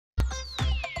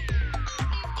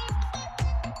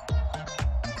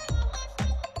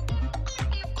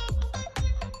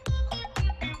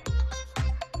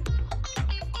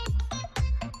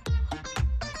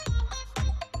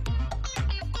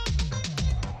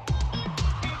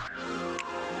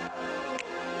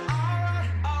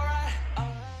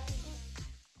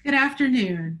Good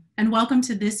afternoon, and welcome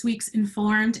to this week's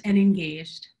Informed and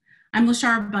Engaged. I'm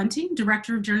Lashara Bunting,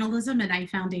 Director of Journalism at Knight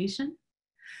Foundation.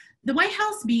 The White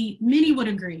House beat, many would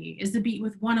agree, is the beat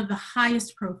with one of the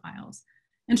highest profiles.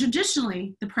 And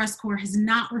traditionally, the press corps has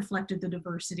not reflected the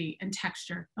diversity and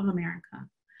texture of America,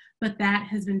 but that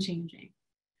has been changing.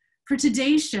 For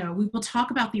today's show, we will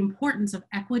talk about the importance of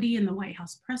equity in the White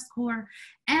House press corps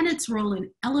and its role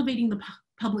in elevating the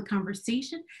public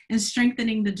conversation and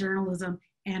strengthening the journalism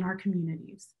and our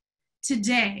communities.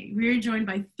 Today, we are joined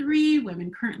by three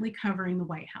women currently covering the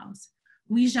White House: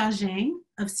 Weijia Jiang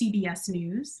of CBS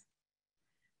News,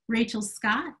 Rachel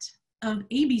Scott of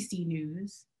ABC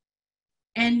News,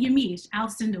 and Yamiche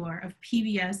Alcindor of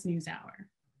PBS NewsHour.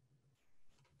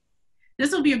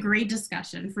 This will be a great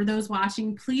discussion. For those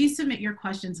watching, please submit your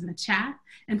questions in the chat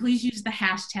and please use the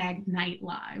hashtag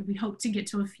 #NightLive. We hope to get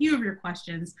to a few of your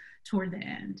questions toward the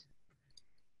end.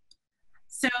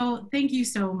 So thank you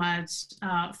so much.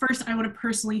 First, I want to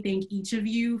personally thank each of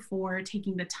you for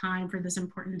taking the time for this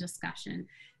important discussion.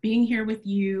 Being here with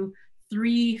you,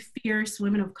 three fierce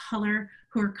women of color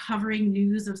who are covering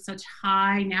news of such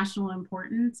high national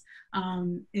importance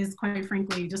is quite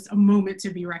frankly just a moment to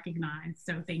be recognized.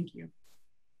 So thank you.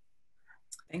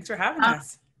 Thanks for having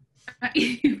us.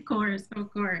 Of course,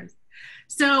 of course.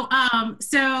 So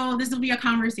this will be a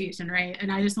conversation, right?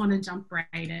 And I just want to jump right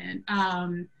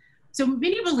in. So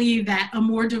many believe that a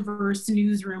more diverse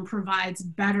newsroom provides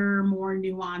better, more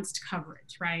nuanced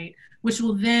coverage, right? Which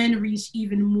will then reach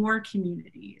even more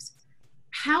communities.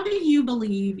 How do you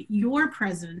believe your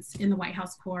presence in the White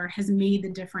House corps has made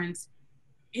the difference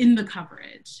in the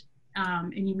coverage?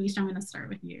 And Yamiche, I'm gonna start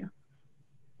with you.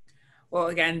 Well,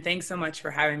 again, thanks so much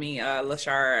for having me,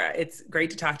 Lashara. It's great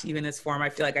to talk to you in this forum. I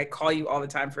feel like I call you all the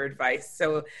time for advice.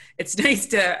 So it's nice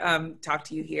to talk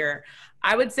to you here.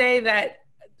 I would say that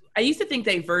I used to think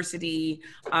diversity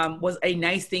was a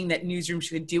nice thing that newsrooms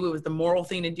should do. It was the moral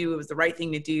thing to do. It was the right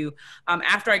thing to do.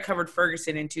 After I covered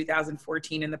Ferguson in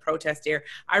 2014 in the protest there,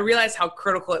 I realized how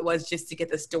critical it was just to get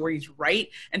the stories right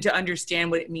and to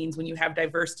understand what it means when you have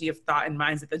diversity of thought and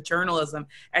minds, that the journalism,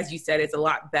 as you said, is a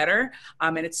lot better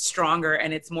and it's stronger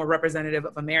and it's more representative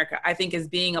of America. I think as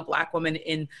being a Black woman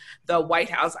in the White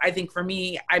House, I think for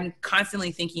me, I'm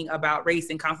constantly thinking about race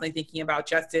and constantly thinking about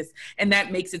justice, and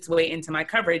that makes its way into my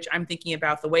coverage. I'm thinking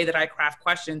about the way that I craft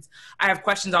questions. I have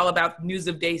questions all about news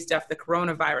of day stuff, the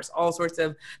coronavirus, all sorts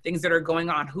of things that are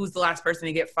going on. Who's the last person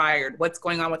to get fired? What's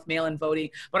going on with mail-in voting?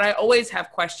 But I always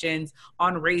have questions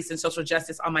on race and social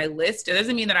justice on my list. It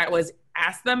doesn't mean that I always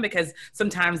ask them, because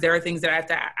sometimes there are things that I have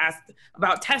to ask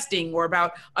about testing or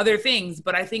about other things.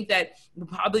 But I think that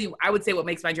probably, I would say what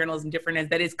makes my journalism different is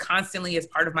that it's constantly as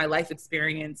part of my life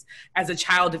experience as a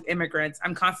child of immigrants.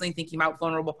 I'm constantly thinking about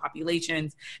vulnerable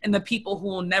populations and the people who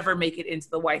will never make it into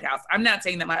the White House. I'm not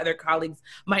saying that my other colleagues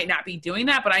might not be doing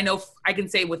that, but I know I can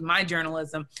say with my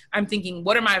journalism, I'm thinking,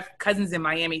 what are my cousins in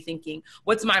Miami thinking?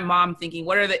 What's my mom thinking?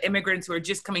 What are the immigrants who are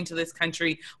just coming to this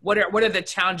country? What are the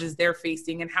challenges they're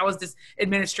facing? And how is this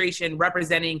administration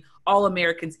representing all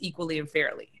Americans equally and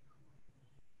fairly?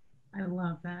 I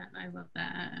love that. I love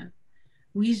that.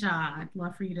 Weijia, I'd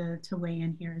love for you to weigh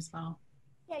in here as well.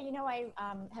 Yeah, you know, I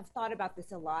have thought about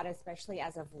this a lot, especially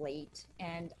as of late.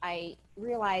 And I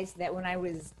realized that when I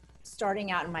was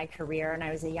starting out in my career and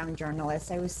I was a young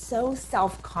journalist, I was so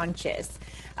self-conscious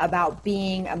about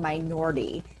being a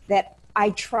minority that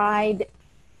I tried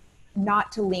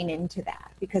not to lean into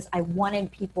that, because I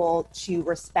wanted people to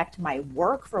respect my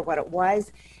work for what it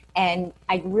was. And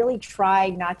I really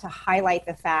tried not to highlight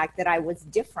the fact that I was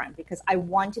different, because I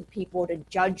wanted people to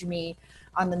judge me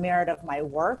on the merit of my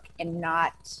work and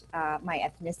not my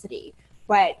ethnicity.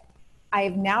 But I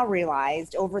have now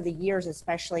realized over the years,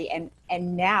 especially,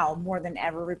 and now more than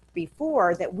ever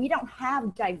before, that we don't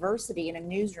have diversity in a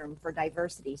newsroom for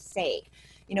diversity's sake.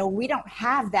 You know, we don't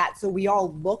have that so we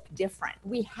all look different.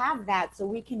 We have that so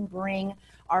we can bring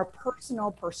our personal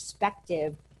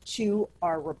perspective to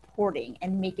our reporting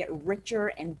and make it richer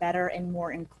and better and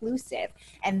more inclusive.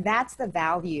 And that's the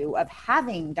value of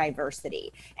having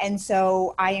diversity. And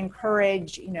so I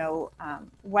encourage, you know,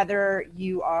 whether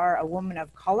you are a woman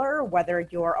of color, whether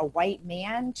you're a white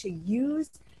man, to use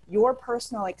your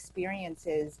personal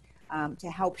experiences to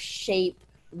help shape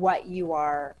what you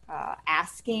are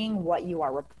asking, what you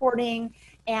are reporting.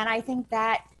 And I think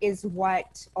that is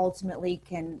what ultimately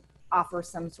can offer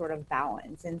some sort of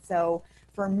balance. And so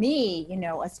for me, you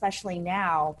know, especially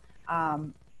now,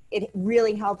 it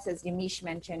really helps, as Yamiche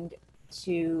mentioned,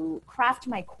 to craft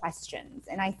my questions.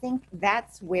 And I think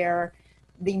that's where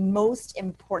the most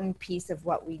important piece of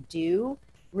what we do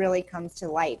really comes to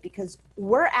light, because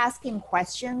we're asking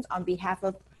questions on behalf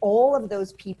of all of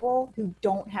those people who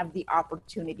don't have the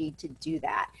opportunity to do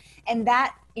that. And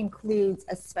that includes,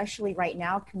 especially right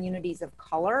now, communities of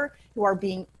color who are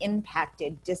being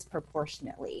impacted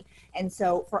disproportionately. And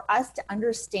so for us to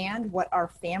understand what our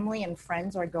family and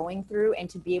friends are going through and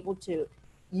to be able to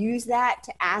use that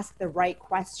to ask the right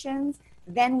questions,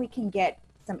 then we can get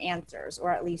some answers, or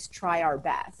at least try our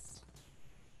best.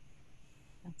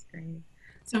 That's great.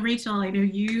 So Rachel, I know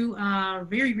you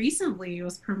very recently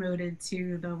was promoted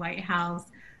to the White House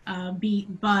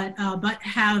beat, but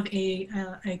have a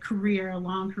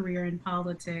long career in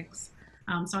politics.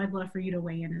 So I'd love for you to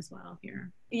weigh in as well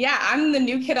here. Yeah, I'm the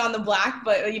new kid on the block,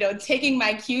 but taking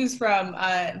my cues from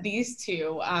these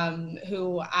two,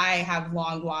 who I have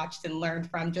long watched and learned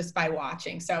from just by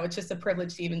watching. So it's just a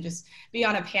privilege to even just be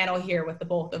on a panel here with the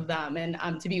both of them,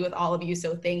 and to be with all of you.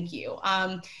 So thank you.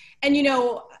 And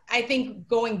I think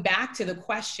going back to the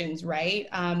questions, right?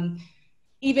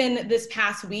 Even this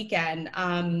past weekend,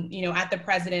 at the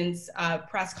president's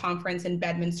press conference in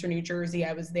Bedminster, New Jersey,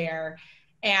 I was there.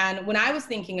 And when I was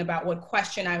thinking about what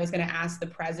question I was going to ask the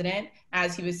president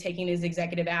as he was taking his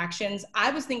executive actions,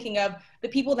 I was thinking of the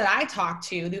people that I talked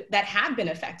to that have been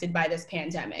affected by this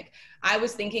pandemic. I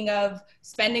was thinking of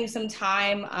spending some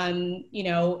time,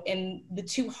 in the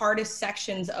two hardest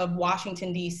sections of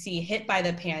Washington, D.C. hit by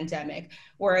the pandemic,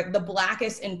 where the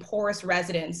Blackest and poorest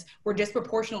residents were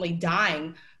disproportionately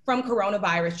dying from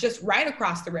coronavirus, just right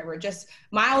across the river, just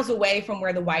miles away from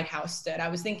where the White House stood. I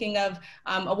was thinking of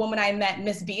a woman I met,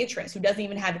 Miss Beatrice, who doesn't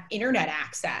even have internet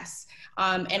access,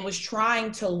 and was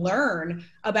trying to learn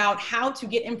about how to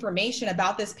get information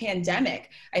about this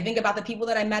pandemic. I think about the people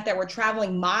that I met that were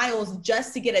traveling miles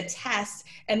just to get a test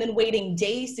and then waiting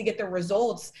days to get the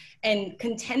results, and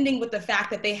contending with the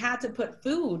fact that they had to put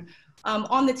food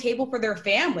on the table for their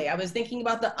family. I was thinking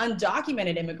about the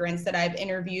undocumented immigrants that I've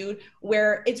interviewed,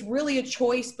 where it's really a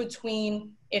choice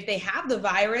between, if they have the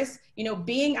virus,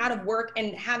 being out of work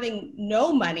and having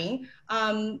no money,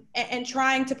 and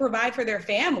trying to provide for their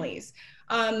families.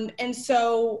 And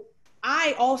so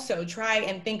I also try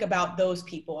and think about those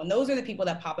people. And those are the people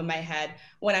that pop in my head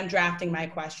when I'm drafting my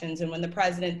questions. And when the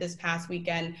president this past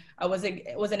weekend was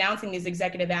announcing these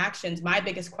executive actions, my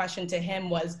biggest question to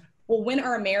him was, well, when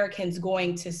are Americans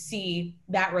going to see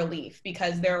that relief?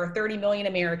 Because there are 30 million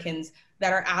Americans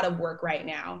that are out of work right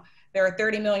now. There are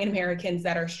 30 million Americans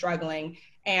that are struggling,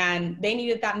 and they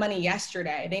needed that money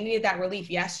yesterday. They needed that relief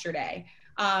yesterday.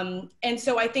 And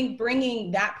so I think bringing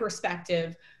that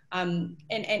perspective and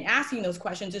asking those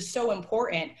questions is so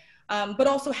important, but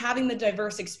also having the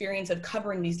diverse experience of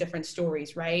covering these different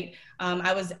stories, right?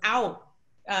 I was out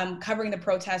covering the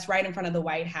protests right in front of the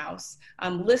White House,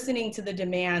 listening to the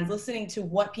demands, listening to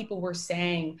what people were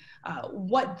saying,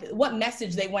 what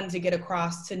message they wanted to get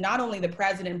across to not only the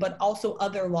president, but also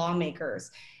other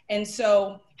lawmakers. And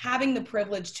so having the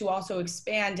privilege to also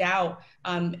expand out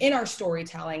in our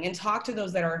storytelling and talk to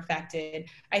those that are affected,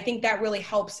 I think that really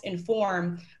helps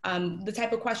inform the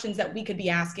type of questions that we could be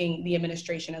asking the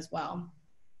administration as well.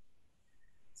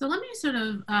 So let me sort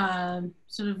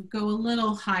of go a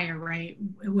little higher, right,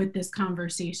 with this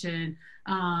conversation.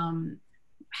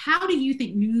 How do you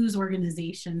think news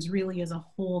organizations really as a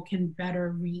whole can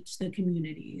better reach the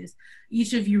communities?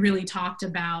 Each of you really talked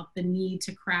about the need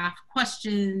to craft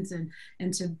questions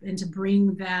and to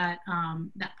bring that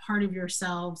part of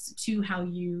yourselves to how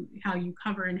you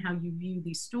cover and how you view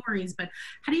these stories. But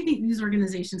how do you think news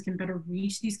organizations can better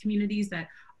reach these communities that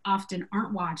often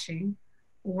aren't watching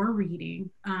or reading,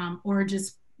 or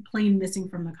just plain missing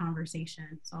from the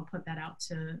conversation? So I'll put that out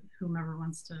to whomever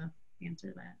wants to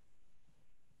answer that.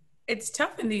 It's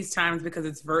tough in these times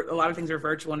because a lot of things are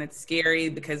virtual, and it's scary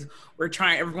because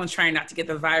everyone's trying not to get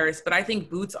the virus. But I think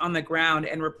boots on the ground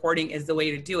and reporting is the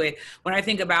way to do it. When I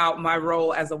think about my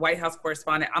role as a White House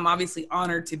correspondent, I'm obviously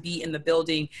honored to be in the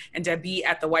building and to be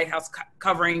at the White House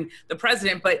covering the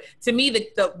president. But to me,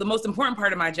 the most important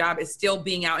part of my job is still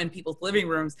being out in people's living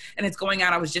rooms. And it's going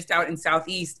out. I was just out in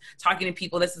Southeast talking to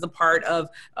people. This is a part of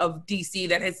DC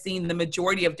that has seen the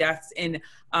majority of deaths in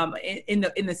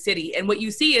the city. And what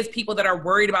you see is people that are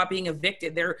worried about being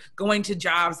evicted. They're going to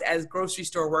jobs as grocery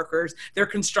store workers. They're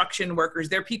construction workers.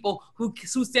 They're people who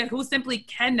simply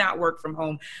cannot work from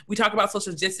home. We talk about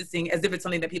social distancing as if it's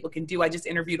something that people can do. I just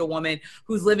interviewed a woman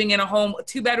who's living in a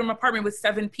 2-bedroom apartment with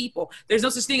 7 people. There's no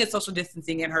such thing as social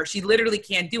distancing in her. She literally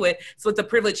can't do it. So it's a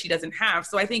privilege she doesn't have.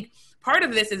 So I think part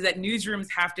of this is that newsrooms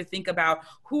have to think about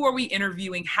who are we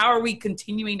interviewing? How are we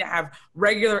continuing to have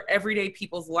regular, everyday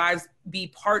people's lives be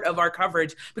part of our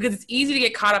coverage? Because it's easy to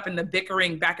get caught up in the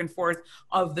bickering back and forth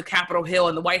of the Capitol Hill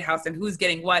and the White House and who's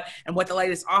getting what and what the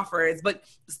latest offer is. But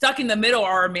stuck in the middle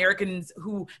are Americans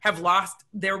who have lost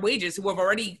their wages, who have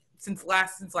already, since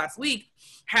last week,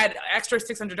 had extra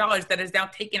 $600 that is now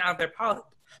taken out of their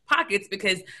pockets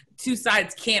because two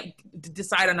sides can't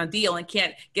decide on a deal and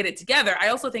can't get it together. I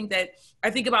also think that I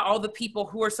think about all the people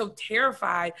who are so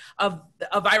terrified of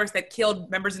a virus that killed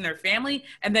members in their family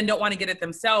and then don't want to get it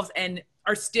themselves and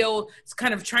are still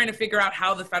kind of trying to figure out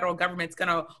how the federal government's going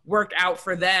to work out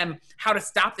for them, how to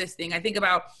stop this thing. I think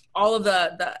about all of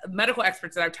the medical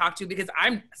experts that I've talked to, because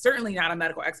I'm certainly not a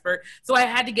medical expert. So I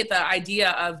had to get the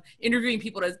idea of interviewing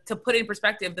people to put in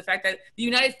perspective the fact that the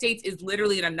United States is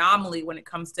literally an anomaly when it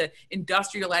comes to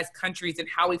industrialized countries and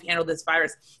how we've handled this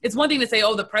virus. It's one thing to say,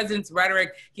 oh, the president's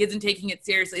rhetoric, he isn't taking it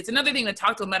seriously. It's another thing to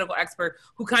talk to a medical expert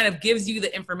who kind of gives you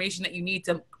the information that you need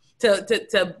to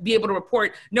be able to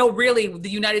report, no, really, the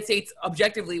United States,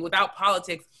 objectively, without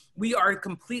politics, we are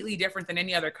completely different than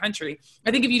any other country.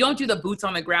 I think if you don't do the boots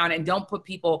on the ground and don't put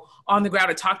people on the ground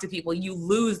to talk to people, you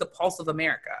lose the pulse of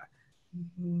America.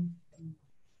 Mm-hmm.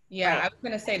 Yeah, right. I was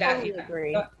going to say that. Totally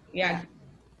agree. Go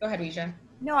ahead, Weijia.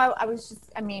 No, I was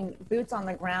just, boots on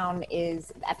the ground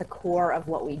is at the core of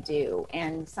what we do.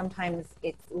 And sometimes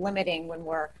it's limiting when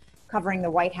we're covering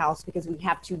the White House because we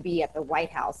have to be at the White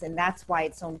House. And that's why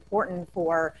it's so important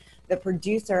for the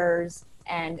producers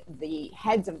and the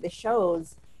heads of the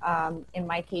shows, in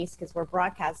my case, because we're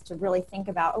broadcast, to really think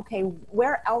about, okay,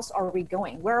 where else are we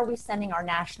going? Where are we sending our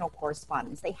national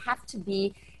correspondents? They have to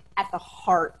be at the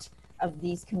heart of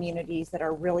these communities that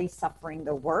are really suffering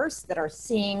the worst, that are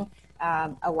seeing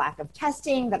a lack of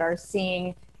testing, that are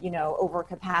seeing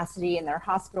overcapacity in their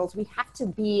hospitals. We have to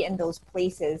be in those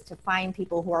places to find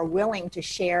people who are willing to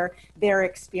share their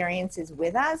experiences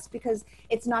with us, because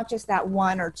it's not just that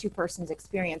one or two person's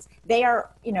experience. They are,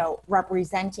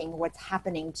 representing what's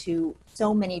happening to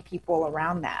so many people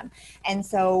around them. And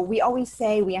so we always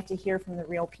say we have to hear from the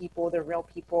real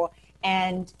people,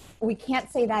 and we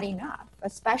can't say that enough,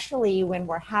 especially when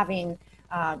we're having,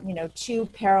 two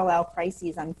parallel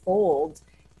crises unfold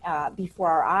before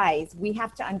our eyes. We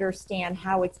have to understand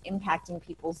how it's impacting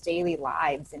people's daily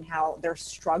lives and how they're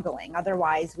struggling.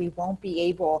 Otherwise, we won't be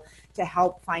able to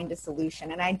help find a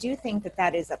solution. And I do think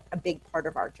that is a big part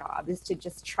of our job, is to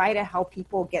just try to help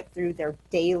people get through their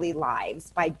daily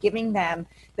lives by giving them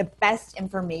the best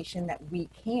information that we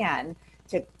can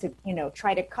to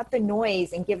try to cut the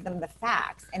noise and give them the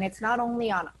facts. And it's not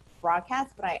only on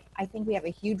broadcast, but I think we have a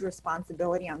huge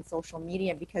responsibility on social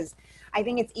media, because I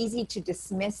think it's easy to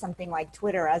dismiss something like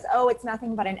Twitter as, oh, it's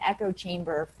nothing but an echo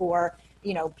chamber for,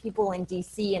 people in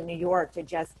D.C. and New York to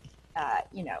just,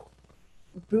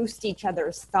 boost each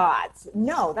other's thoughts.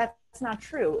 No, that's not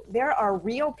true. There are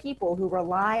real people who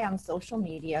rely on social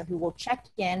media, who will check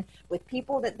in with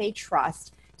people that they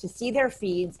trust to see their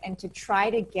feeds and to try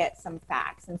to get some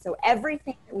facts. And so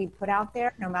everything that we put out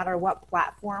there, no matter what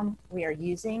platform we are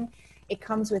using, it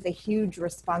comes with a huge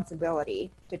responsibility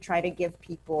to try to give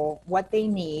people what they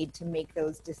need to make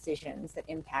those decisions that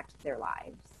impact their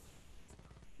lives.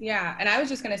 Yeah, and I was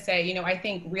just going to say, I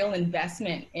think real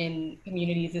investment in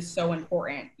communities is so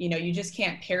important. You just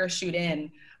can't parachute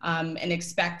in and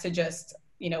expect to just,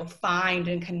 find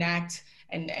and connect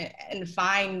and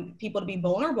find people to be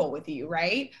vulnerable with you,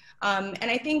 right?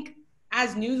 And I think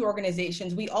as news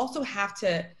organizations, we also have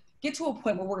to get to a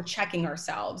point where we're checking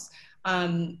ourselves.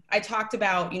 I talked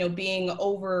about, being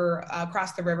over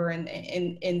across the river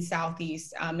in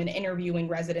Southeast and interviewing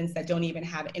residents that don't even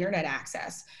have internet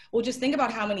access. Well, just think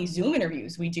about how many Zoom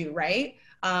interviews we do, right?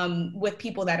 With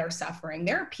people that are suffering.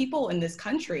 There are people in this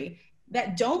country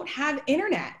that don't have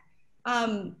internet.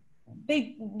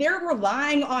 They're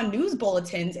relying on news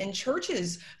bulletins and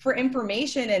churches for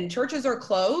information, and churches are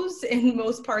closed in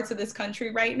most parts of this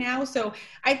country right now. So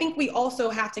I think we also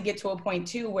have to get to a point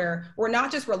too where we're not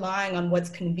just relying on what's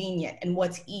convenient and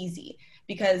what's easy,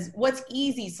 because what's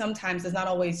easy sometimes does not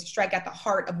always strike at the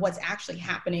heart of what's actually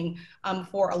happening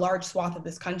for a large swath of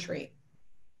this country.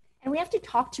 And we have to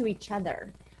talk to each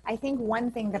other. I think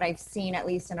one thing that I've seen, at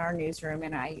least in our newsroom,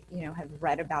 and I have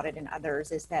read about it in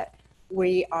others, is that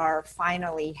we are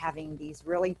finally having these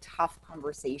really tough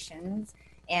conversations,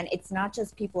 and it's not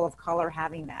just people of color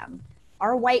having them.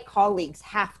 Our white colleagues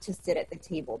have to sit at the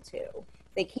table too.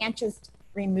 They can't just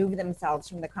remove themselves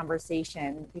from the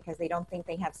conversation because they don't think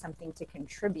they have something to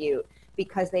contribute,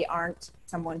 because they aren't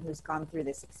someone who's gone through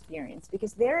this experience,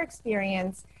 because their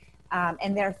experience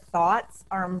and their thoughts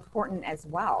are important as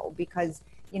well, because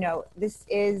this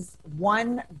is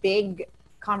one big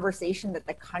conversation that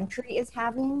the country is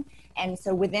having. And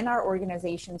so within our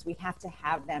organizations, we have to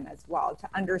have them as well to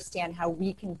understand how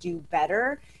we can do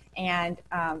better. And,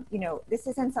 this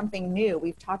isn't something new.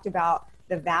 We've talked about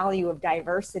the value of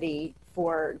diversity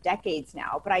for decades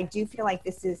now, but I do feel like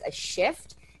this is a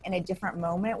shift in a different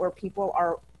moment where people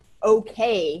are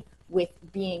okay with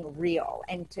being real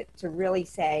and to really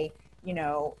say,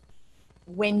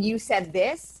 when you said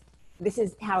this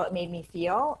is how it made me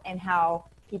feel and how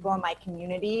people in my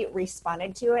community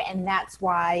responded to it. And that's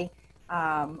why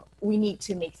we need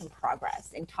to make some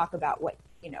progress and talk about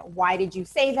why did you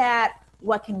say that?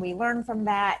 What can we learn from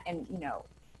that? And,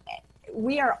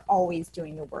 we are always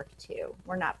doing the work too.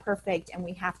 We're not perfect, and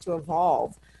we have to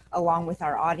evolve along with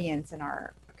our audience and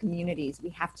our communities. We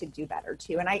have to do better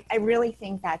too. And I really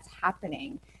think that's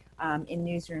happening in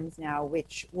newsrooms now,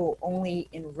 which will only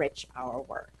enrich our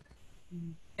work.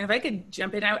 And if I could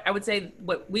jump in, I would say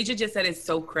what Weijia just said is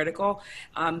so critical.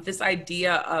 This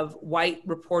idea of white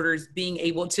reporters being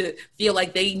able to feel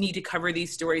like they need to cover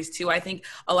these stories too. I think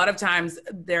a lot of times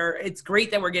it's great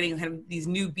that we're getting kind of these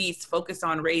new beats focused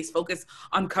on race, focused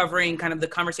on covering kind of the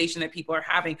conversation that people are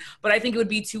having. But I think it would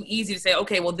be too easy to say,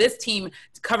 okay, well, this team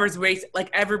covers race like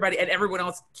everybody and everyone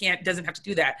else doesn't have to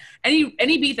do that.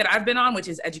 Any beat that I've been on, which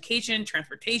is education,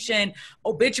 transportation,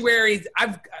 obituaries,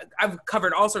 I've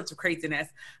covered all sorts of craziness.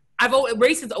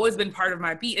 Race has always been part of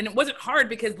my beat, and it wasn't hard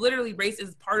because literally race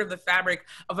is part of the fabric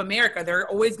of America. There are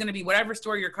always going to be, whatever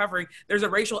story you're covering, there's a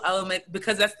racial element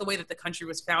because that's the way that the country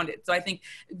was founded. So I think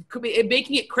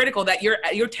making it critical that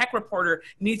your tech reporter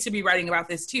needs to be writing about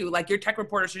this too. Like your tech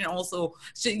reporter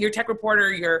your tech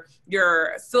reporter,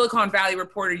 your Silicon Valley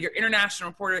reporter, your international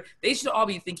reporter, they should all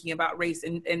be thinking about race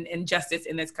and justice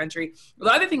in this country.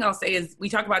 The other thing I'll say is we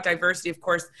talk about diversity, of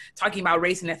course, talking about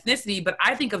race and ethnicity, but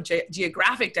I think of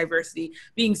geographic diversity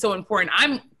being so important.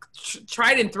 I'm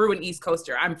tried and through an East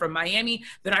Coaster. I'm from Miami,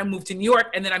 then I moved to New York,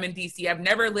 and then I'm in DC. I've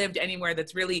never lived anywhere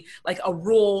that's really like a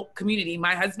rural community.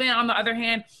 My husband, on the other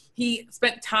hand, he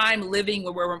spent time living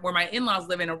where my in-laws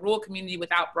live, in a rural community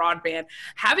without broadband.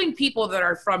 Having people that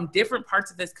are from different parts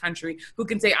of this country who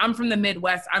can say, I'm from the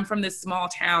Midwest, I'm from this small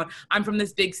town, I'm from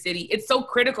this big city. It's so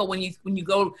critical when you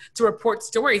go to report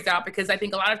stories out, because I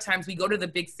think a lot of times we go to the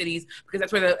big cities because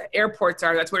that's where the airports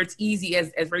are. That's where it's easy,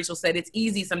 as Rachel said, it's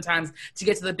easy sometimes to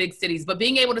get to the big cities. But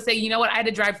being able to say, you know what, I had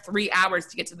to drive 3 hours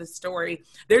to get to this story.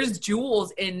 There's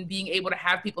jewels in being able to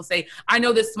have people say, I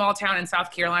know this small town in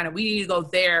South Carolina, we need to go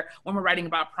there when we're writing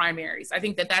about primaries. I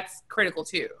think that that's critical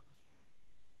too.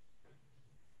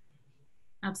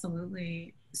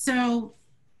 Absolutely. So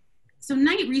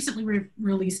Knight recently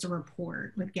released a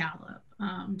report with Gallup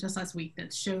just last week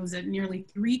that shows that nearly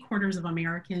 3/4 of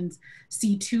Americans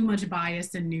see too much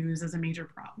bias in news as a major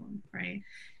problem, right?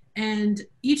 And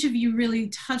each of you really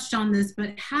touched on this,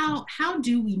 but how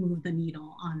do we move the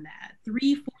needle on that?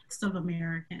 3/4 of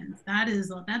Americans, that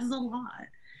is a lot.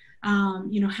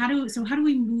 How do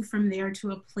we move from there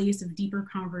to a place of deeper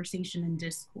conversation and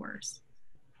discourse?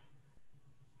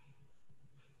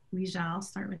 Weijia, I'll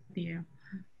start with you.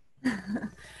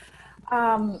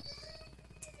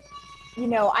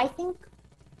 I think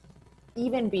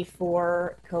even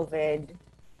before COVID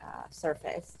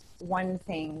surfaced, one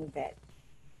thing that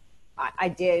I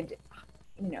did,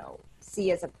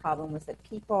 see as a problem was that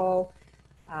people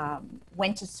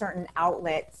went to certain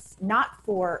outlets, not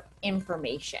for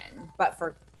information, but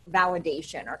for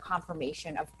validation or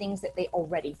confirmation of things that they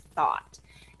already thought.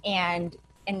 And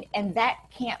that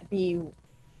can't be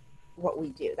what we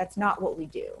do. That's not what we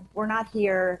do. We're not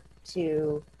here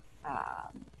to,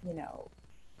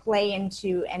 play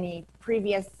into any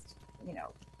previous,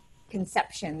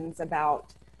 conceptions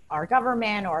about our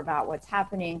government or about what's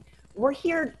happening. We're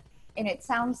here, and it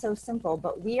sounds so simple,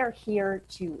 but we are here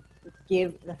to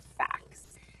give the facts.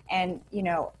 And,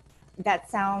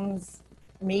 that sounds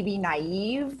maybe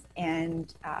naive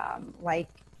and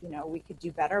we could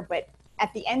do better, but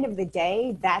at the end of the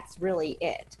day, that's really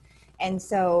it. And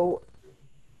so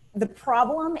the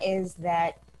problem is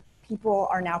that people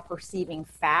are now perceiving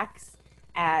facts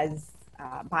as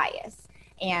bias.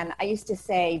 And I used to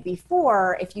say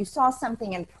before, if you saw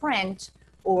something in print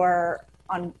or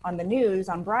on the news,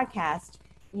 on broadcast,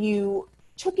 you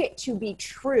took it to be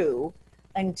true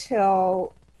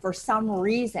until for some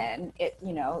reason it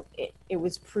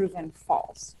was proven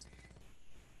false.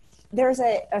 There's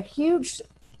a huge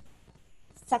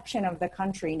section of the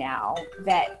country now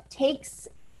that takes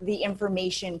the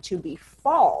information to be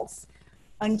false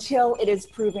until it is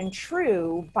proven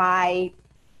true by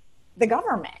the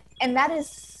government. And that is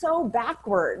so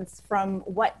backwards from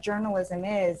what journalism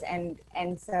is. And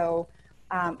so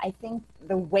I think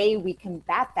the way we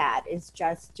combat that is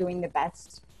just doing the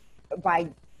best by,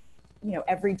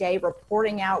 every day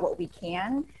reporting out what we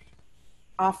can,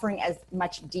 offering as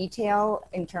much detail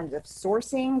in terms of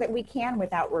sourcing that we can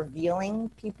without revealing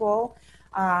people,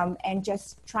 and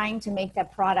just trying to make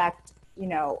that product,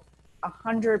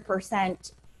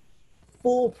 100%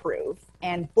 foolproof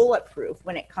and bulletproof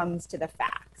when it comes to the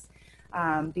facts.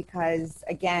 Because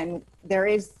again, there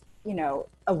is,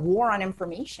 a war on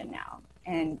information now.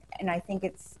 And I think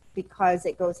it's because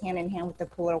it goes hand in hand with the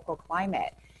political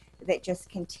climate that just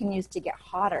continues to get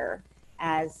hotter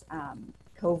as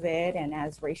COVID and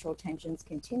as racial tensions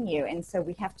continue. And so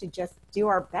we have to just do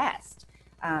our best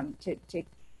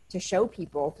to show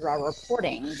people through our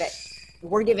reporting that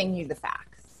we're giving you the facts.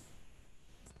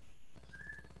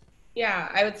 Yeah,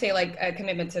 I would say like a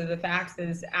commitment to the facts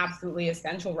is absolutely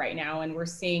essential right now. And we're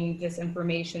seeing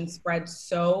disinformation spread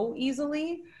so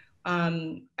easily.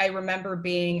 I remember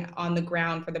being on the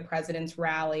ground for the president's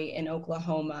rally in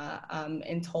Oklahoma,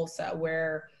 in Tulsa,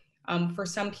 where for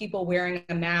some people wearing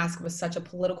a mask was such a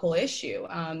political issue.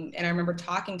 And I remember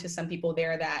talking to some people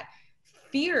there that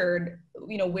feared,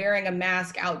 wearing a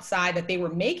mask outside, that they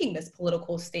were making this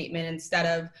political statement instead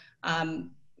of,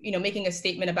 making a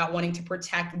statement about wanting to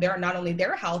protect not only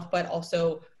their health, but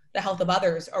also the health of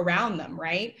others around them,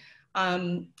 right?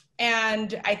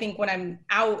 And I think when I'm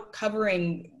out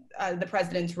covering the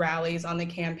president's rallies on the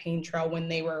campaign trail when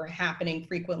they were happening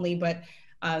frequently, but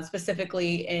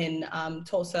specifically in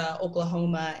Tulsa,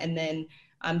 Oklahoma, and then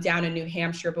down in New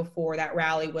Hampshire before that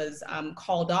rally was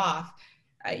called off,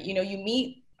 you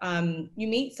meet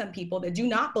some people that do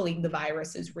not believe the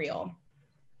virus is real.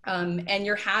 And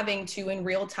you're having to, in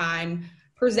real time,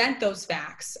 present those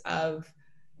facts of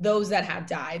those that have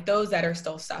died, those that are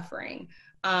still suffering.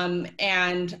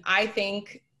 And I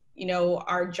think,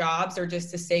 our jobs are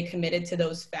just to stay committed to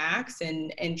those facts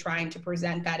and trying to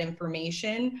present that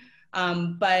information.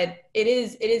 But it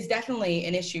is definitely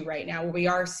an issue right now where we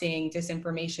are seeing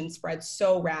disinformation spread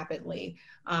so rapidly.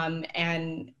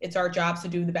 And it's our jobs to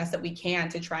do the best that we can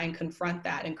to try and confront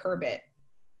that and curb it.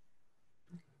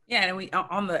 Yeah, and we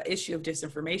on the issue of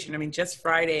disinformation, just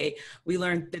Friday, we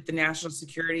learned that the national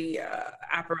security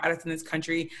apparatus in this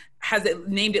country has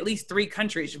named at least 3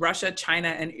 countries, Russia, China,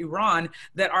 and Iran,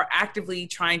 that are actively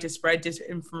trying to spread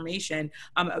disinformation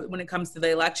when it comes to the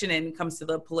election and it comes to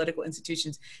the political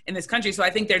institutions in this country. So I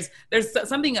think there's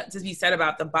something to be said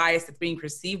about the bias that's being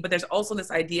perceived, but there's also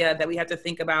this idea that we have to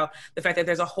think about the fact that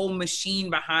there's a whole machine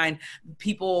behind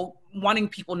wanting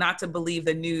people not to believe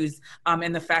the news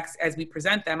and the facts as we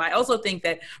present them. I also think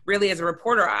that really as a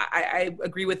reporter, I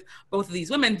agree with both of these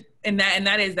women, and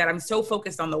that is that I'm so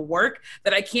focused on the work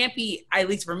that I can't be, at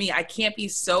least for me, I can't be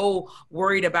so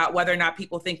worried about whether or not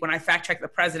people think when I fact check the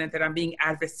president that I'm being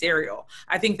adversarial.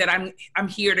 I think that I'm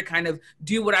here to kind of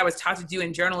do what I was taught to do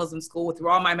in journalism school through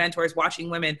all my mentors, watching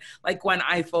women like Gwen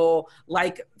Ifill,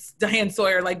 like Diane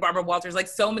Sawyer, like Barbara Walters, like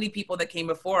so many people that came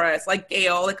before us, like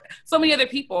Gail, like so many other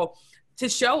people, to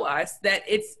show us that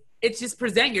it's just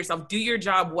present yourself, do your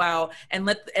job well, and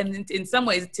in some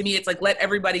ways, to me, it's like let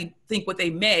everybody think what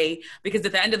they may, because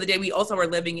at the end of the day, we also are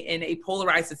living in a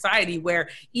polarized society where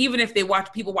even if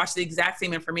people watch the exact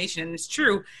same information, and it's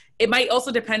true, it might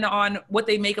also depend on what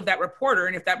they make of that reporter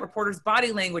and if that reporter's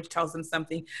body language tells them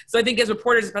something. So I think as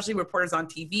reporters, especially reporters on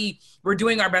TV, we're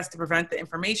doing our best to prevent the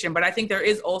information. But I think there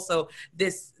is also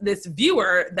this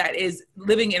viewer that is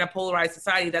living in a polarized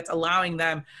society that's allowing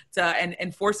them to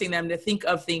and forcing them to think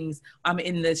of things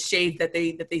in the shade that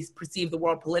they perceive the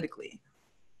world politically.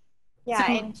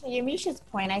 Yeah, and to Yamiche's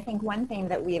point, I think one thing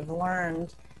that we have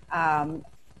learned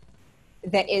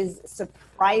that is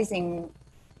surprising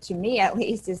to me, at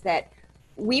least, is that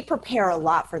we prepare a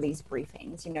lot for these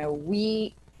briefings.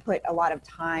 We put a lot of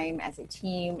time as a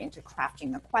team into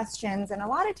crafting the questions, and a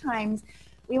lot of times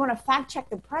we want to fact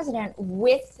check the president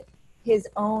with his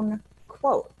own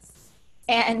quotes.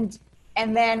 And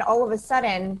then all of a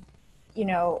sudden,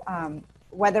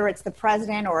 whether it's the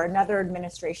president or another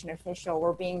administration official,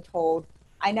 we're being told,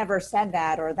 I never said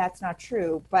that, or that's not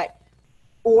true,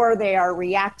 or they are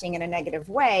reacting in a negative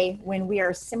way when we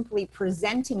are simply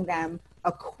presenting them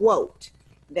a quote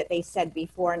that they said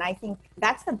before. And I think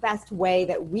that's the best way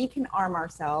that we can arm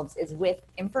ourselves, is with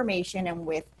information and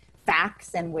with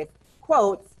facts and with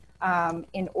quotes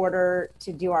in order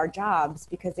to do our jobs.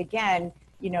 Because again,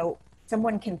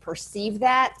 someone can perceive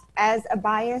that as a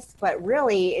bias, but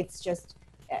really it's just,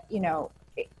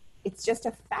 it's just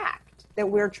a fact that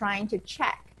we're trying to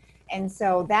check. And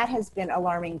so that has been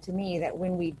alarming to me, that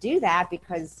when we do that,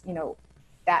 because,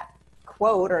 that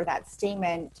quote or that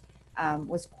statement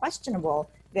was questionable,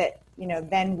 that,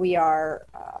 then we are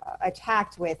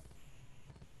attacked with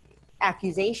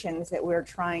accusations that we're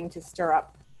trying to stir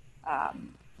up,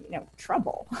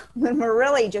 trouble when we're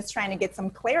really just trying to get some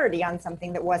clarity on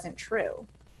something that wasn't true.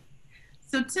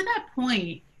 So to that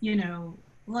point,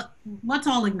 let's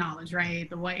all acknowledge, right?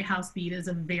 The White House beat is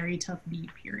a very tough beat,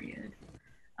 period.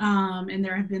 And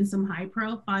there have been some high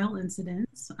profile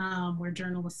incidents where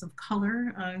journalists of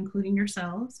color, including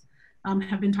yourselves,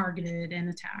 have been targeted and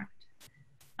attacked.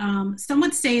 Some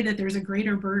would say that there's a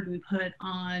greater burden put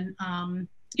on,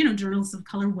 journalists of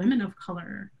color, women of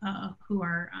color who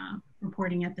are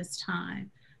reporting at this time.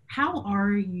 How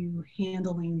are you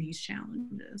handling these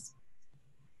challenges?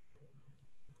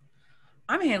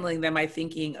 I'm handling them by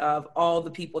thinking of all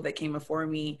the people that came before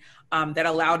me that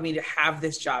allowed me to have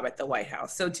this job at the White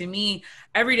House. So to me,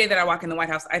 every day that I walk in the White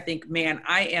House, I think, man,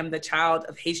 I am the child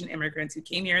of Haitian immigrants who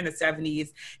came here in the 70s,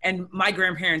 and my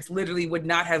grandparents literally would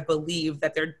not have believed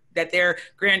that their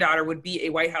granddaughter would be a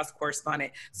White House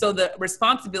correspondent. So the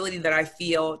responsibility that I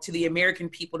feel to the American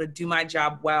people to do my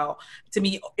job well, to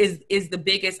me, is the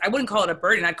biggest. I wouldn't call it a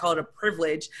burden, I'd call it a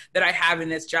privilege that I have in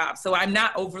this job. So I'm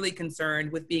not overly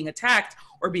concerned with being attacked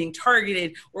or being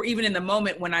targeted, or even in the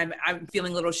moment when I'm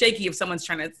feeling a little shaky if someone's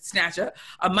trying to snatch a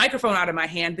microphone out of my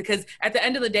hand, because at the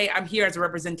end of the day, I'm here as a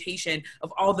representation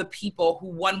of all the people who,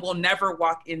 one, will never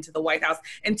walk into the White House,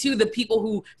 and two, the people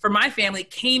who, for my family,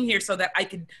 came here so that I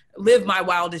could live my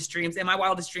wildest dreams, and my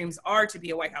wildest dreams are to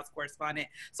be a White House correspondent.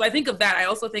 So I think of that. I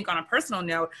also think, on a personal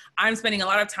note, I'm spending a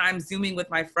lot of time Zooming with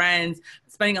my friends,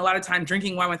 spending a lot of time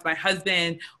drinking wine with my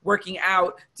husband, working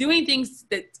out, doing things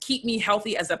that keep me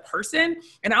healthy as a person.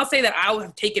 And I'll say that I'll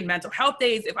have taken mental health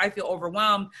days. If I feel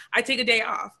overwhelmed, I take a day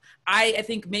off. I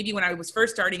think maybe when I was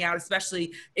first starting out,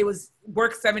 especially, it was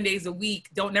work 7 days a week.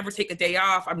 Don't never take a day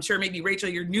off. I'm sure maybe, Rachel,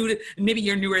 maybe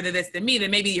you're newer to this than me,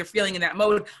 then maybe you're feeling in that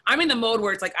mode. I'm in the mode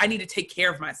where it's like, I need to take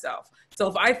care of myself. So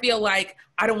if I feel like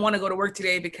I don't want to go to work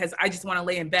today because I just want to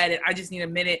lay in bed and I just need a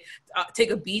minute,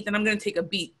 take a beat, then I'm going to take a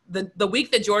beat. The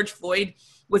week that George Floyd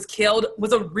was killed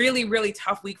was a really, really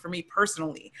tough week for me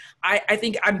personally. I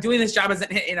think I'm doing this job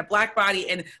in a Black body,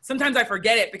 and sometimes I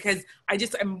forget it because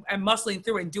I'm muscling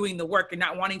through and doing the work and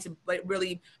not wanting to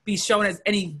really be shown as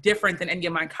any different than any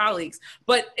of my colleagues.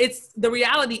 But the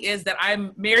reality is that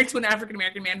I'm married to an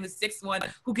African-American man who's 6'1",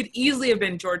 who could easily have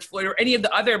been George Floyd or any of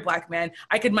the other Black men.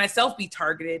 I could myself be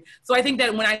targeted. So I think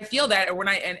that when I feel that, or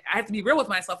I have to be real with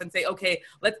myself and say, okay,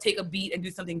 let's take a beat and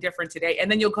do something different today. And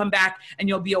then you'll come back and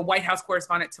you'll be a White House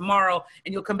correspondent tomorrow,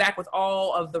 and you'll come back with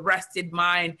all of the rested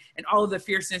mind and all of the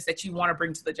fierceness that you want to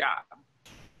bring to the job.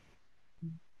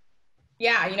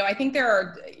 Yeah, I think there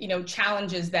are,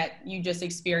 challenges that you just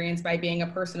experienced by being a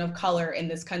person of color in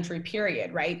this country,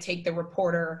 period, right? Take the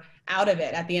reporter out of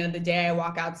it. At the end of the day, I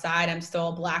walk outside, I'm still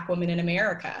a Black woman in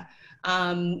America.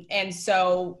 And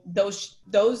so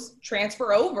those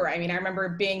transfer over. I mean, I remember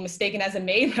being mistaken as a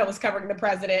maid when I was covering the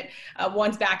president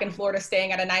once back in Florida,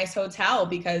 staying at a nice hotel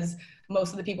because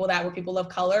most of the people that were people of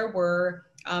color were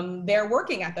there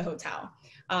working at the hotel.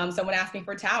 Someone asked me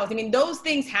for towels. I mean, those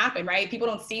things happen, right? People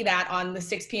don't see that on the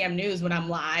 6 p.m. news when I'm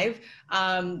live.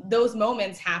 Those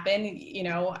moments happen,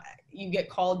 you get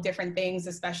called different things,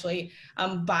 especially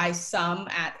by some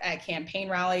at campaign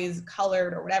rallies,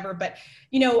 colored or whatever. But,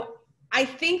 I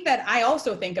think that I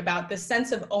also think about the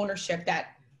sense of ownership that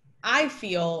I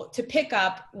feel to pick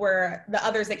up where the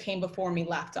others that came before me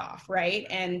left off, right?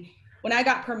 And when I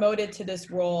got promoted to this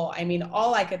role, I mean,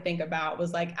 all I could think about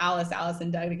was like Yamiche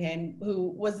Alcindor,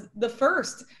 who was the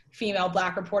first female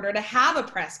Black reporter to have a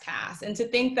press pass. And to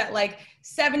think that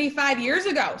 75 years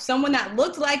ago, someone that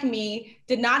looked like me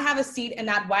did not have a seat in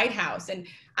that White House. And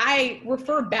I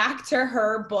refer back to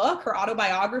her book, her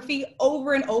autobiography,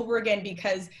 over and over again,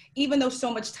 because even though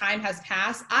so much time has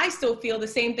passed, I still feel the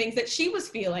same things that she was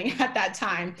feeling at that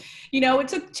time. It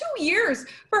took 2 years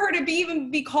for her to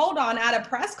even be called on at a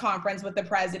press conference with the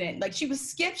president. She was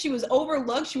skipped, she was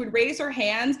overlooked, she would raise her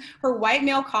hands. Her white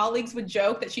male colleagues would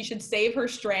joke that she should save her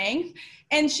strength.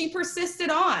 And she persisted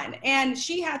on, and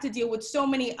she had to deal with so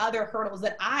many other hurdles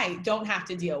that I don't have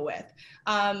to deal with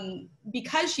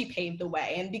because she paved the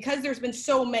way, and because there's been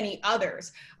so many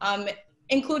others,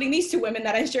 including these two women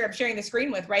that I'm sharing the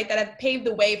screen with, right, that have paved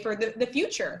the way for the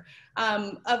future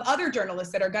of other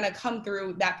journalists that are going to come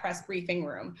through that press briefing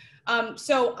room.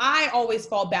 So I always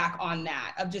fall back on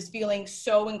that, of just feeling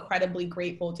so incredibly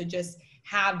grateful to just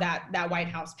have that White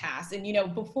House pass. And,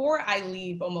 before I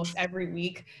leave almost every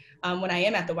week, when I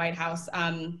am at the White House,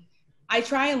 I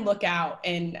try and look out,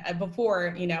 and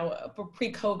before, for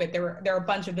pre-COVID, there are a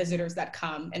bunch of visitors that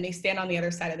come and they stand on the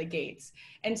other side of the gates.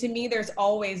 And to me, there's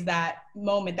always that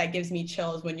moment that gives me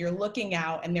chills when you're looking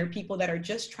out and there are people that are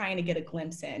just trying to get a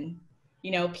glimpse in.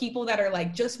 you know, people that are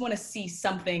like, just want to see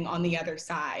something on the other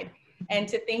side. And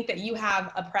to think that you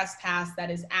have a press pass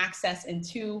that is access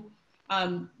into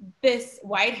this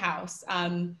White House,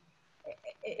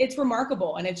 it's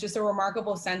remarkable. And it's just a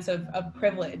remarkable sense of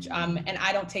privilege. And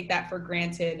I don't take that for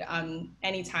granted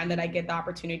anytime that I get the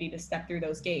opportunity to step through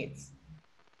those gates.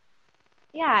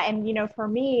 Yeah, and you know, for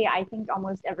me, I think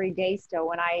almost every day still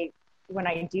when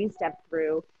I do step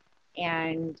through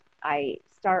and I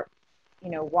start, you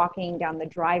know, walking down the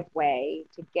driveway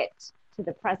to get to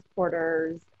the press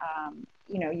quarters,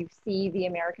 you know, you see the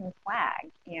American flag,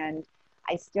 and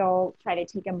I still try to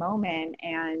take a moment,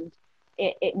 and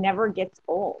it never gets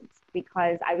old,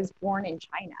 because I was born in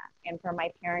China, and for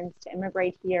my parents to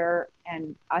immigrate here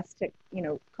and us to, you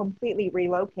know, completely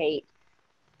relocate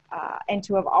and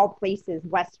to, of all places,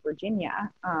 West Virginia,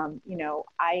 you know,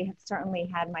 I have certainly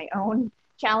had my own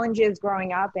challenges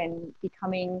growing up and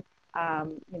becoming,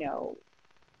 you know,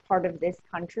 part of this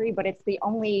country, but it's the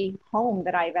only home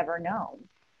that I've ever known.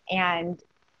 And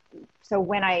so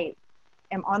when I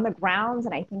am on the grounds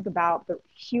and I think about the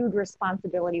huge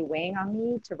responsibility weighing on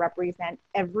me to represent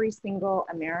every single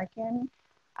American,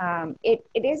 it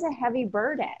is a heavy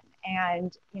burden.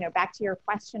 And, you know, back to your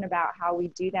question about how we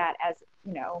do that as,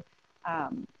 you know,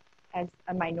 as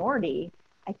a minority,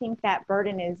 I think that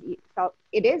burden is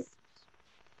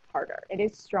harder. It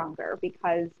is stronger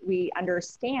because we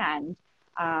understand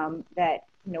that,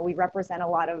 you know, we represent a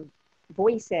lot of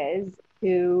voices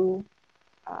who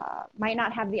might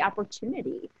not have the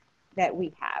opportunity that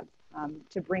we have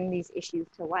to bring these issues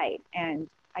to light. And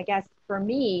I guess for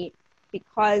me,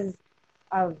 because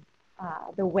of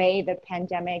the way the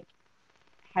pandemic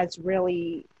has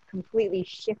really completely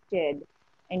shifted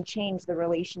and changed the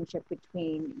relationship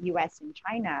between US and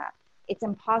China, it's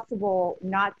impossible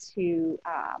not to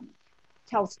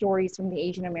tell stories from the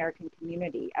Asian American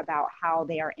community about how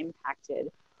they are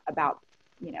impacted, about,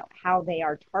 you know, how they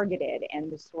are targeted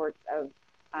and the sorts of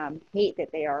hate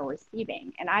that they are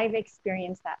receiving. And I've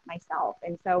experienced that myself.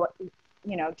 And so,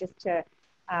 you know, just to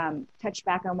touch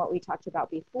back on what we talked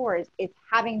about before, is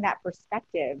having that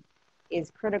perspective is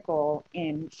critical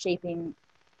in shaping,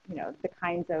 you know, the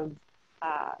kinds of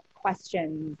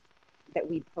questions that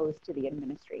we pose to the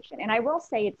administration. And I will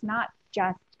say it's not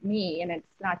just me, and it's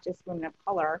not just women of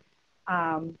color.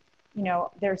 You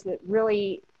know, there's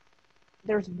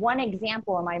one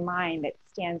example in my mind that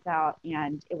stands out,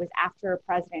 and it was after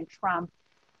President Trump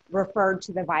referred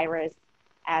to the virus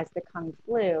as the Kung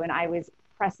flu, and I was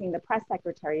pressing the press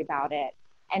secretary about it.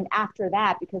 And after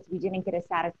that, because we didn't get a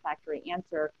satisfactory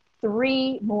answer,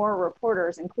 3 more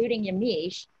reporters, including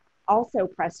Yamiche, also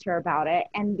pressed her about it.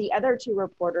 And the other 2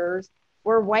 reporters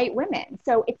were white women.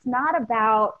 So it's not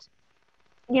about,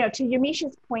 you know, to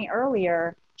Yamiche's point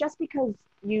earlier, just because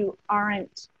you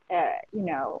aren't, you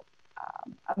know,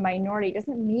 a minority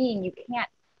doesn't mean you can't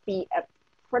be a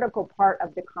critical part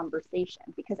of the conversation.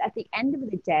 Because at the end of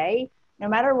the day, no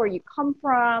matter where you come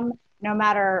from, no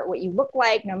matter what you look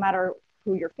like, no matter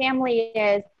who your family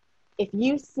is, if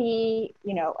you see,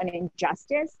 you know, an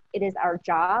injustice, it is our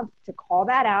job to call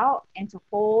that out and to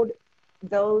hold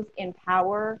those in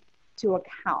power to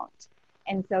account.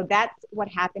 And so that's what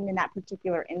happened in that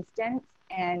particular instance.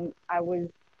 And I was,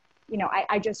 you know,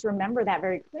 I just remember that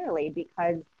very clearly,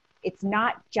 because it's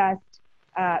not just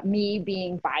me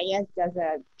being biased as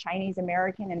a Chinese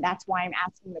American, and that's why I'm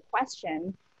asking the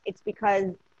question. It's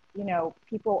because, you know,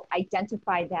 people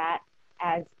identify that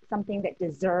as something that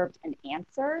deserved an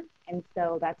answer. And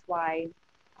so that's why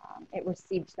it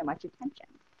received so much attention.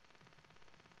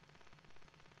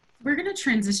 We're going to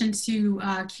transition to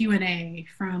Q&A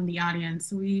from the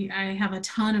audience. I have a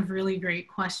ton of really great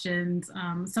questions,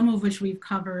 some of which we've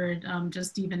covered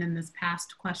just even in this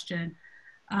past question.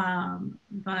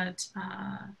 But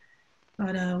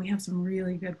we have some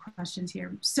really good questions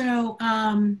here. So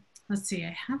let's see,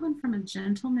 I have one from a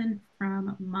gentleman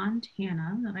from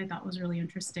Montana that I thought was really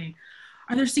interesting.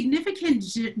 Are there significant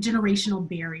generational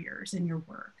barriers in your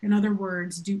work? In other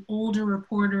words, do older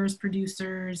reporters,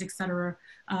 producers, et cetera,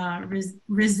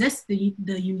 resist the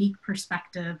unique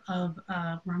perspective of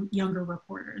younger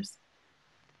reporters?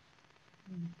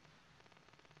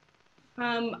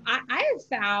 I have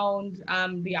found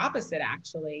the opposite,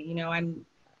 actually. You know, I'm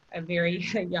a very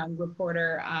young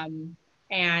reporter,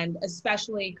 and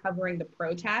especially covering the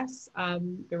protests,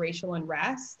 the racial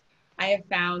unrest, I have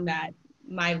found that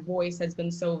my voice has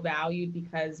been so valued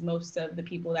because most of the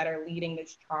people that are leading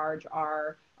this charge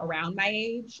are around my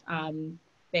age.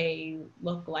 They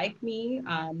look like me,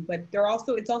 but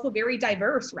it's also very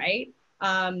diverse, right?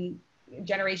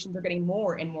 Generations are getting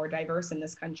more and more diverse in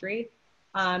this country.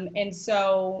 And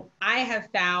so I have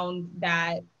found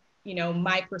that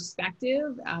my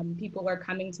perspective. People are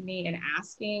coming to me and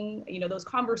asking, those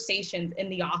conversations in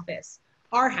the office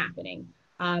are happening,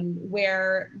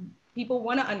 where people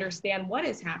want to understand what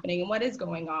is happening and what is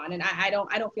going on. And I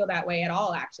don't feel that way at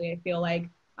all. Actually, I feel like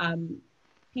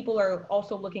people are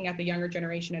also looking at the younger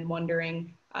generation and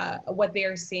wondering what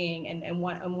they're seeing and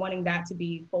wanting that to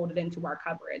be folded into our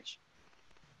coverage.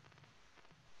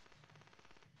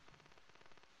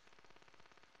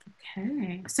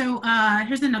 Okay, so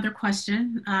here's another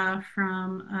question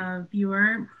from a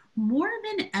viewer. More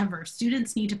than ever,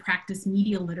 students need to practice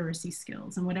media literacy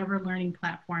skills in whatever learning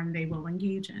platform they will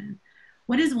engage in.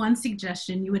 What is one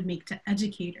suggestion you would make to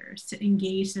educators to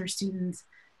engage their students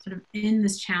sort of in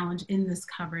this challenge, in this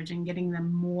coverage, and getting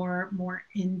them more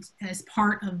in as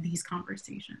part of these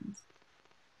conversations?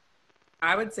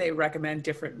 I would say recommend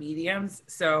different mediums.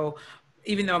 So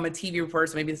even though I'm a TV reporter,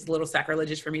 so maybe it's a little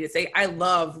sacrilegious for me to say, I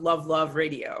love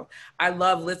radio. I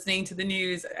love listening to the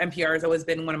news. NPR has always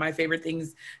been one of my favorite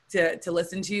things to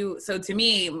listen to. So to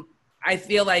me, I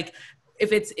feel like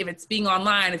if it's being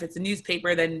online, if it's a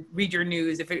newspaper, then read your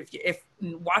news. If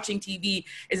watching TV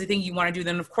is the thing you want to do,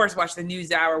 then of course watch the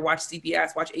NewsHour, watch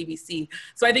CBS, watch ABC.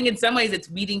 So I think in some ways it's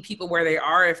meeting people where they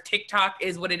are. If TikTok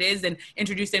is what it is, then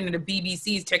introduce them to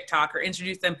BBC's TikTok or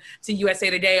introduce them to USA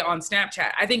Today on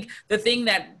Snapchat. I think the thing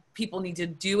that people need to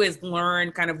do is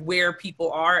learn kind of where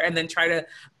people are and then try to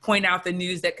point out the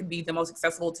news that could be the most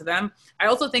accessible to them. I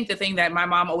also think the thing that my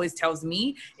mom always tells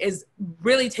me is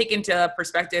really take into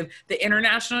perspective the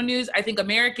international news. I think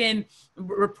American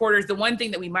reporters, the one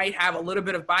thing that we might have a little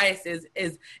bit of bias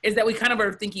is that we kind of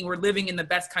are thinking we're living in the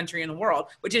best country in the world,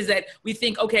 which is that we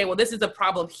think, okay, well, this is a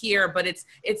problem here, but it's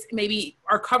maybe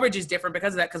our coverage is different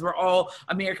because of that, because we're all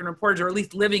American reporters, or at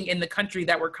least living in the country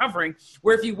that we're covering.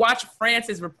 Where if you watch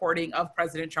France's reporting of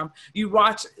President Trump, you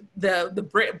watch the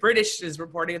British's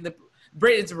reporting of the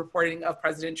Britain's reporting of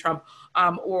President Trump,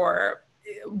 or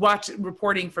watch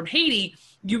reporting from Haiti,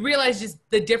 you realize just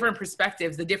the different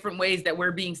perspectives, the different ways that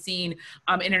we're being seen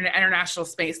in an international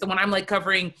space. So when I'm like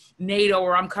covering NATO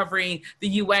or I'm covering the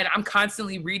UN, I'm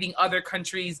constantly reading other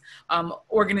countries'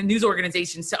 news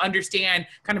organizations to understand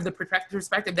kind of the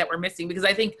perspective that we're missing. Because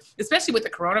I think, especially with the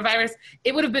coronavirus,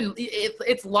 it would have been,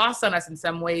 it's lost on us in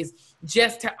some ways,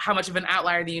 just how much of an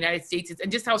outlier the United States is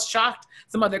and just how shocked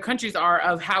some other countries are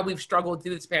of how we've struggled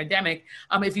through this pandemic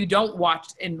if you don't watch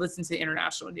and listen to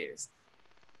international news.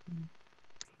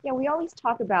 Yeah, we always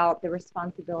talk about the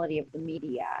responsibility of the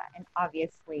media, and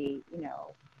obviously,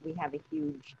 we have a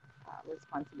huge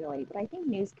responsibility, but I think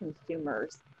news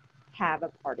consumers have a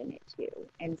part in it too.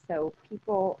 And so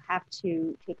people have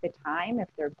to take the time if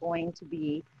they're going to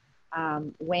be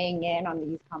weighing in on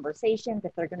these conversations,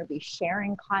 if they're going to be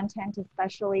sharing content,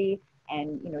 especially,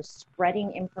 and,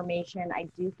 spreading information. I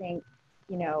do think,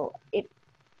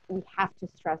 we have to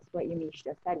stress what Yamiche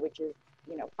just said, which is,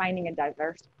 finding a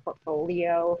diverse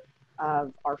portfolio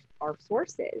of our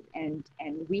sources. And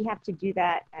we have to do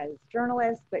that as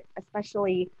journalists, but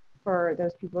especially for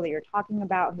those people that you're talking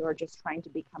about who are just trying to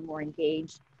become more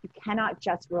engaged. You cannot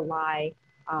just rely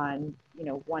on,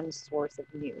 one source of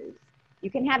news. You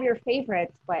can have your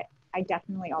favorites, but I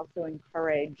definitely also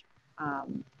encourage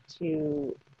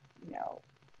to,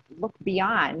 look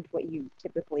beyond what you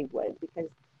typically would, because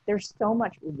there's so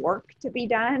much work to be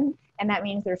done, and that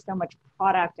means there's so much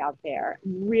product out there,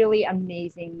 really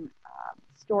amazing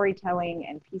storytelling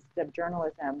and pieces of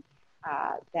journalism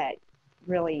that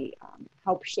really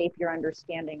help shape your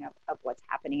understanding of what's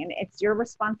happening. And it's your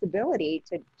responsibility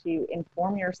to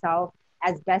inform yourself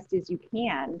as best as you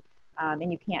can,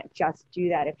 and you can't just do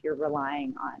that if you're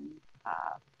relying on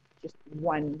just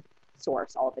one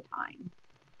source all the time.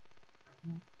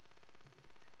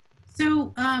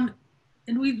 So,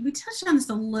 and we touched on this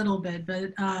a little bit,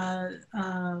 but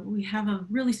we have a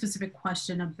really specific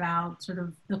question about sort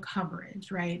of the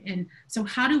coverage, right? And so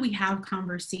how do we have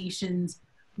conversations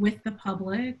with the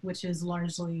public, which is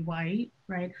largely white,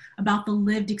 right, about the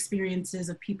lived experiences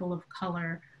of people of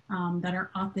color that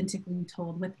are authentically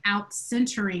told without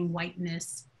centering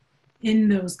whiteness in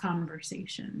those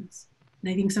conversations? And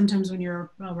I think sometimes when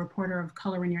you're a reporter of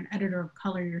color, when you're an editor of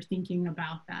color, you're thinking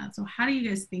about that. So how do you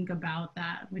guys think about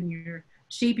that when you're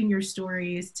shaping your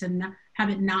stories to not,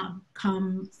 have it not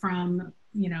come from,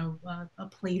 a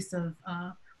place of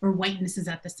where whiteness is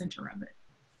at the center of it?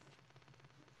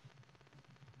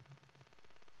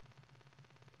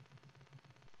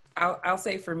 I'll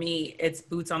say for me, it's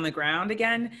boots on the ground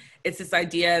again. It's this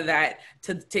idea that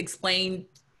to explain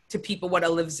to people what a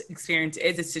lived experience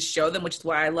is. It's to show them, which is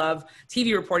why I love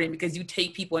TV reporting, because you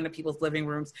take people into people's living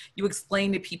rooms. You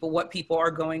explain to people what people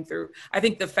are going through. I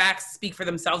think the facts speak for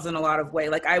themselves in a lot of ways.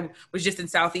 Like I was just in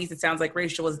Southeast. It sounds like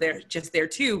Rachel was there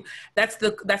too. That's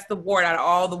the ward out of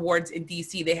all the wards in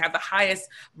D.C. They have the highest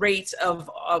rate of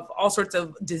all sorts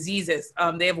of diseases.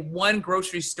 They have one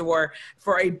grocery store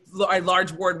for a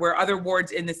large ward, where other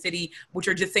wards in the city, which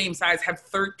are just same size, have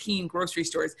 13 grocery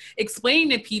stores. Explain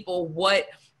to people what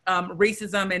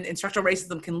racism and structural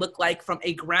racism can look like from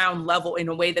a ground level in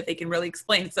a way that they can really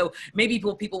explain. So maybe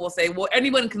people will say, well,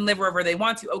 anyone can live wherever they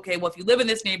want to. Okay, well, if you live in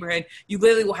this neighborhood, you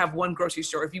literally will have one grocery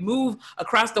store. If you move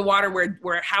across the water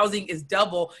where housing is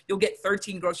double, you'll get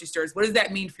 13 grocery stores. What does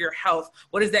that mean for your health?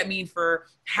 What does that mean for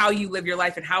how you live your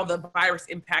life and how the virus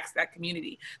impacts that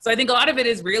community? So I think a lot of it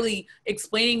is really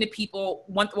explaining to people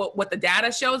what the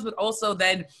data shows, but also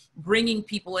then bringing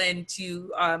people into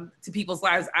to people's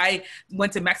lives. I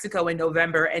went to Mexico in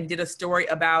November and did a story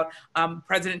about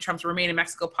President Trump's Remain in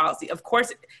Mexico policy. Of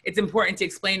course, it's important to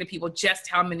explain to people just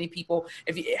how many people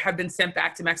have been sent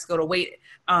back to Mexico to wait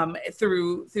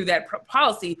through that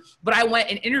policy. But I went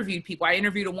and interviewed people. I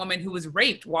interviewed a woman who was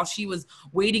raped while she was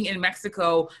waiting in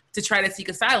Mexico to try to seek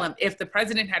asylum. If the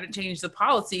president hadn't changed the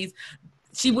policies,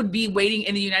 she would be waiting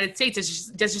in the United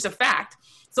States. That's just a fact.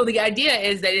 So the idea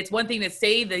is that it's one thing to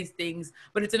say these things,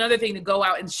 but it's another thing to go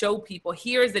out and show people,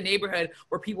 here's the neighborhood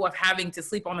where people are having to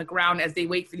sleep on the ground as they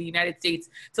wait for the United States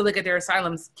to look at their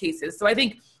asylum cases. So I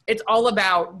think it's all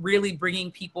about really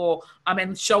bringing people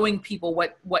and showing people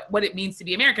what it means to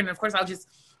be American. And of course, I'll just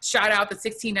shout out the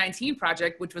 1619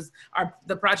 Project, which was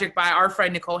the project by our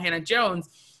friend Nicole Hannah-Jones,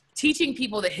 teaching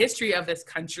people the history of this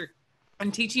country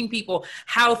and teaching people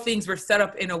how things were set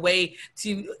up in a way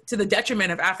to the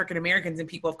detriment of African Americans and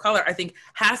people of color, I think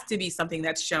has to be something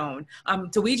that's shown.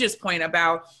 To Weijia's point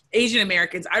about Asian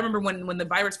Americans, I remember when the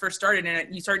virus first started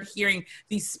and you started hearing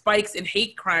these spikes in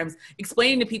hate crimes,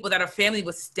 explaining to people that a family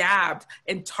was stabbed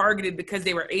and targeted because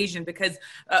they were Asian, because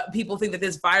people think that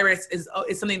this virus is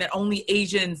something that only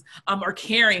Asians are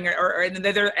carrying or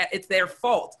it's their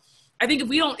fault. I think if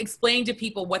we don't explain to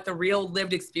people what the real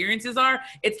lived experiences are,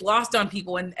 it's lost on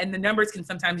people, and the numbers can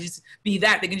sometimes just be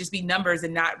that. They can just be numbers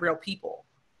and not real people.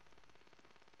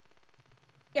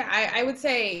 Yeah, I would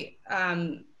say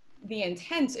the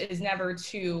intent is never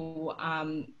to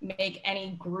make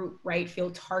any group, right, feel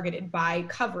targeted by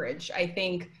coverage. I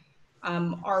think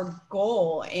our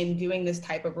goal in doing this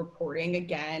type of reporting,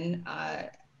 again,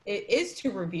 it is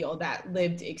to reveal that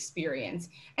lived experience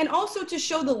and also to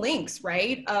show the links,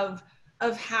 right, of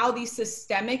how these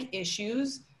systemic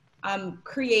issues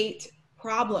create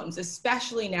problems,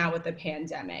 especially now with the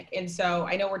pandemic. And so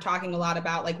I know we're talking a lot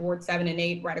about like Ward 7 and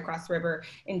 8 right across the river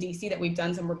in DC that we've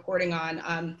done some reporting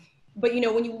on. But you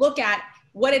know, when you look at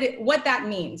what that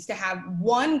means to have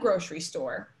one grocery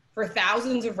store for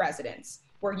thousands of residents,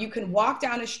 where you can walk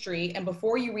down a street and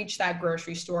before you reach that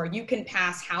grocery store, you can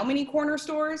pass how many corner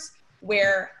stores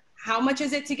where how much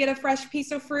is it to get a fresh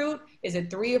piece of fruit? Is it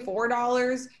 $3 or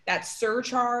 $4? That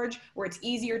surcharge where it's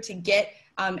easier to get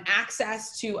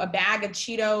access to a bag of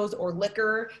Cheetos or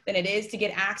liquor than it is to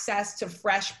get access to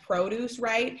fresh produce,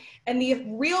 right? And the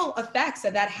real effects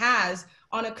that has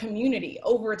on a community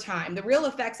over time, the real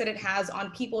effects that it has on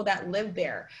people that live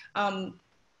there.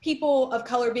 People of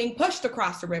color being pushed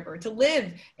across the river to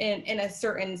live in a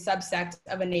certain subsect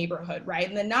of a neighborhood, right?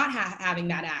 And then not having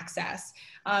that access,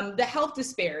 the health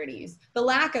disparities, the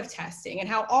lack of testing, and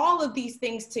how all of these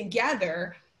things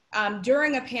together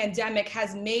during a pandemic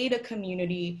has made a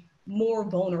community more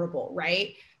vulnerable,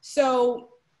 right? So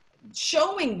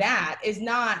showing that is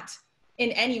not in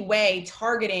any way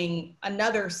targeting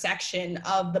another section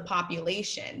of the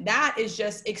population. That is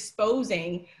just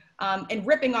exposing and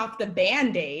ripping off the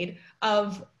Band-Aid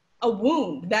of a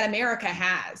wound that America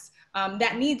has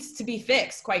that needs to be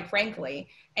fixed, quite frankly.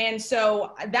 And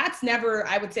so that's never,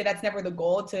 I would say that's never the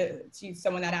goal to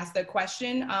someone that asked the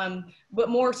question, but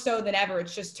more so than ever,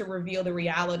 it's just to reveal the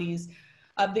realities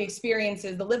of the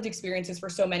experiences, the lived experiences for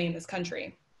so many in this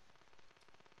country.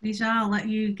 Weijia, I'll let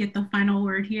you get the final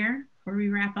word here before we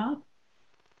wrap up.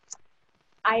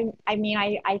 I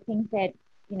think that,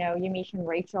 you know, Yamiche and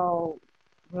Rachel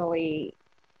really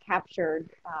captured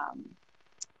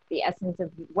the essence of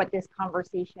what this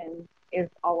conversation is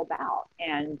all about.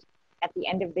 And at the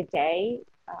end of the day,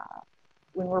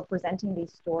 when we're presenting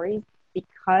these stories,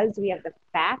 because we have the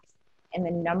facts and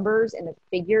the numbers and the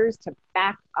figures to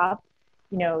back up,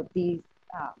 you know, these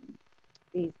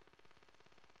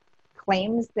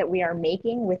claims that we are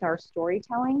making with our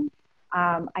storytelling,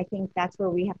 I think that's where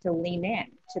we have to lean in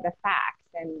to the facts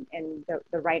and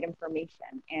the right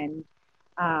information. And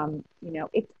You know,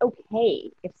 it's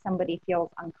okay if somebody feels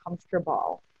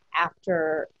uncomfortable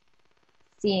after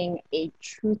seeing a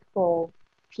truthful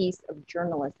piece of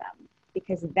journalism,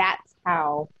 because that's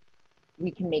how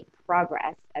we can make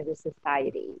progress as a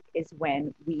society, is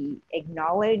when we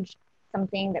acknowledge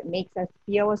something that makes us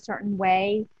feel a certain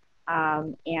way,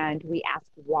 and we ask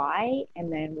why,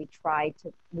 and then we try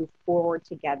to move forward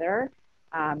together.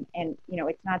 And, you know,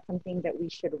 it's not something that we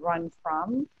should run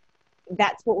from.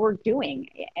 That's what we're doing.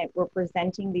 And we're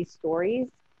presenting these stories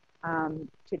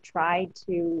to try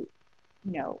to, you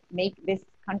know, make this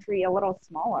country a little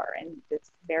smaller and the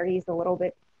disparities a little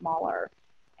bit smaller.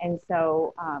 And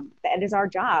so that is our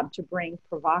job, to bring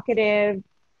provocative,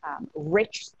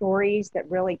 rich stories that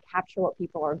really capture what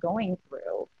people are going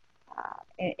through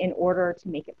in order to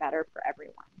make it better for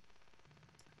everyone.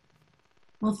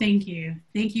 Well, thank you.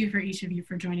 Thank you for each of you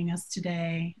for joining us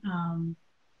today.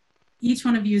 Each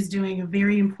one of you is doing a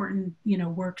very important, you know,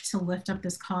 work to lift up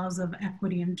this cause of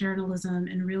equity in journalism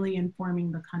and really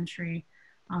informing the country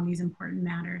on these important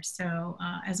matters. So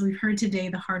as we've heard today,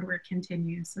 the hard work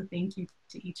continues. So thank you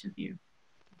to each of you.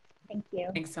 Thank you.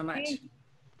 Thanks so much.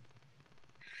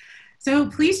 So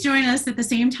please join us at the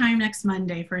same time next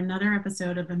Monday for another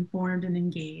episode of Informed and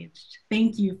Engaged.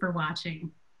 Thank you for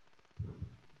watching.